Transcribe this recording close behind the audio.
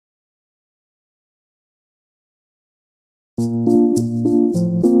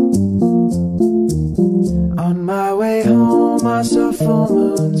full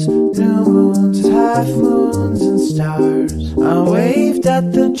moons, new moons, half moons and stars. I waved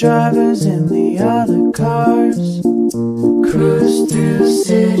at the drivers in the other cars. Cruised through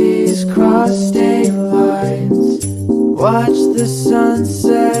cities, crossed state lines. Watched the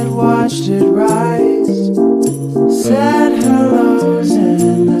sunset, watched it rise. Said hellos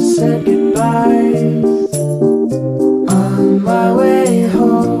and I said goodbyes. On my way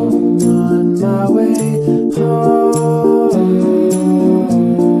home, on my way home.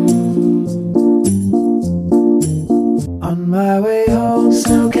 On my way home,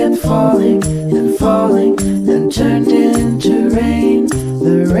 snow kept falling and falling and turned into rain.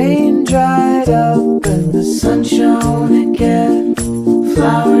 The rain dried up and the sun shone again.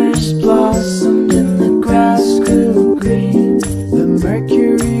 Flowers blossomed and the grass grew green. The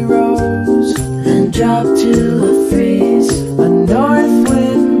mercury rose and dropped to